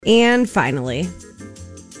And finally,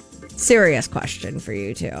 serious question for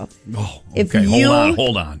you two. Oh, okay.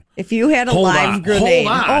 Hold on. If you had a live grenade.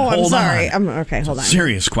 I'm sorry. Hold on.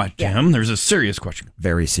 Serious question, Tim. Yeah. There's a serious question.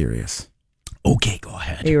 Very serious. Okay, go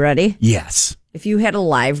ahead. Are you ready? Yes. If you had a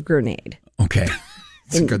live grenade. Okay.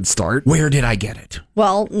 It's a good start. Where did I get it?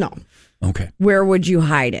 Well, no. Okay. Where would you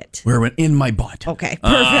hide it? Where went in my butt. Okay,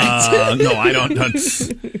 perfect. No, I don't.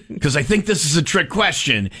 Because I think this is a trick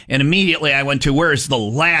question. And immediately I went to where's the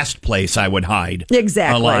last place I would hide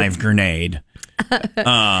exactly a live grenade.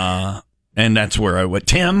 And that's where I went.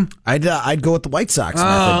 Tim? I'd go with the White Sox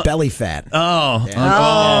method, belly fat.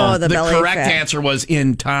 The belly correct fat. answer was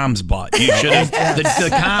in Tom's butt. You should have. The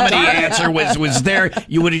comedy answer was there.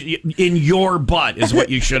 You would in your butt is what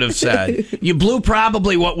you should have said. You blew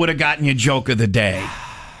probably what would have gotten you joke of the day.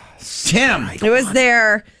 Tim, it was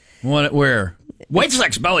there. What? Where? White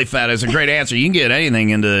Sox belly fat is a great answer. You can get anything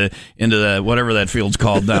into the whatever that field's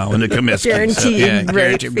called now, into Comiskey.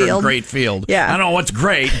 Great field. Yeah. I don't know what's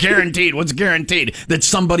great. Guaranteed. What's guaranteed? That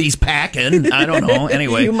somebody's packing. I don't know.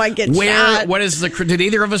 Anyway. You might get shot. What is did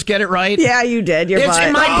either of us get it right? Yeah, you did. It's butt.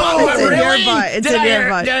 in my butt. It's really? in your butt. It's in your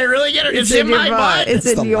butt. Did I really get it? It's in my butt. It's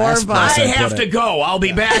in your butt. I have to go. I'll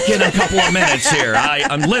be back in a couple of minutes here. I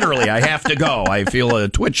have to go. I feel a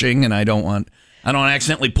twitching and I don't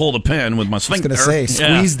accidentally pull the pin with my sphincter. I was going to say,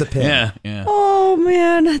 squeeze the pin. Yeah. Oh,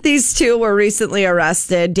 man. These two were recently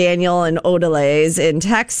arrested, Daniel and Odelez, in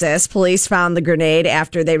Texas. Police found the grenade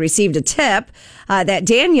after they received a tip that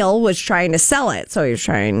Daniel was trying to sell it. So he was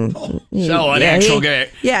trying... Sell an actual guy.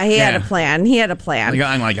 Yeah, he had a plan.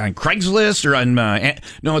 Like on Craigslist or on...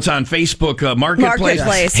 no, it's on Facebook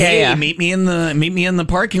Marketplace. Hey, meet me in the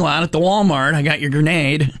parking lot at the Walmart. I got your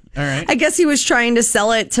grenade. All right. I guess he was trying to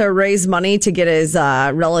sell it to raise money to get his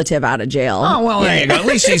relative out of jail. Oh, well, there you go. At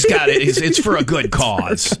least he's got it. It's for a good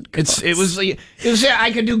cause. It was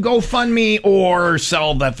I could do GoFundMe or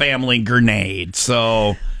sell the family grenade.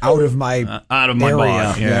 So out of my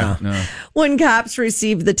butt. Yeah. No. When cops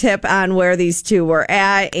received the tip on where these two were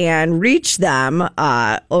at and reached them,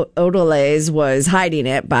 Odelez was hiding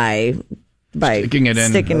it by sticking it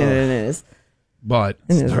in his butt.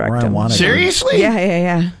 In his rectum. Seriously?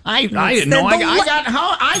 Yeah. I didn't know.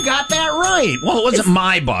 I got that right. Well, it wasn't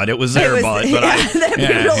my butt. It was their butt. But that'd be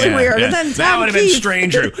really weird. Yeah. And then that would have been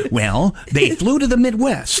stranger. Well, they flew to the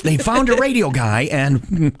Midwest. They found a radio guy,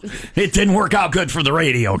 and it didn't work out good for the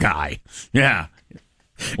radio guy. Yeah.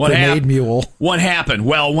 Grenade mule. What happened?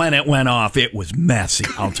 Well, when it went off, it was messy.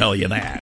 I'll tell you that.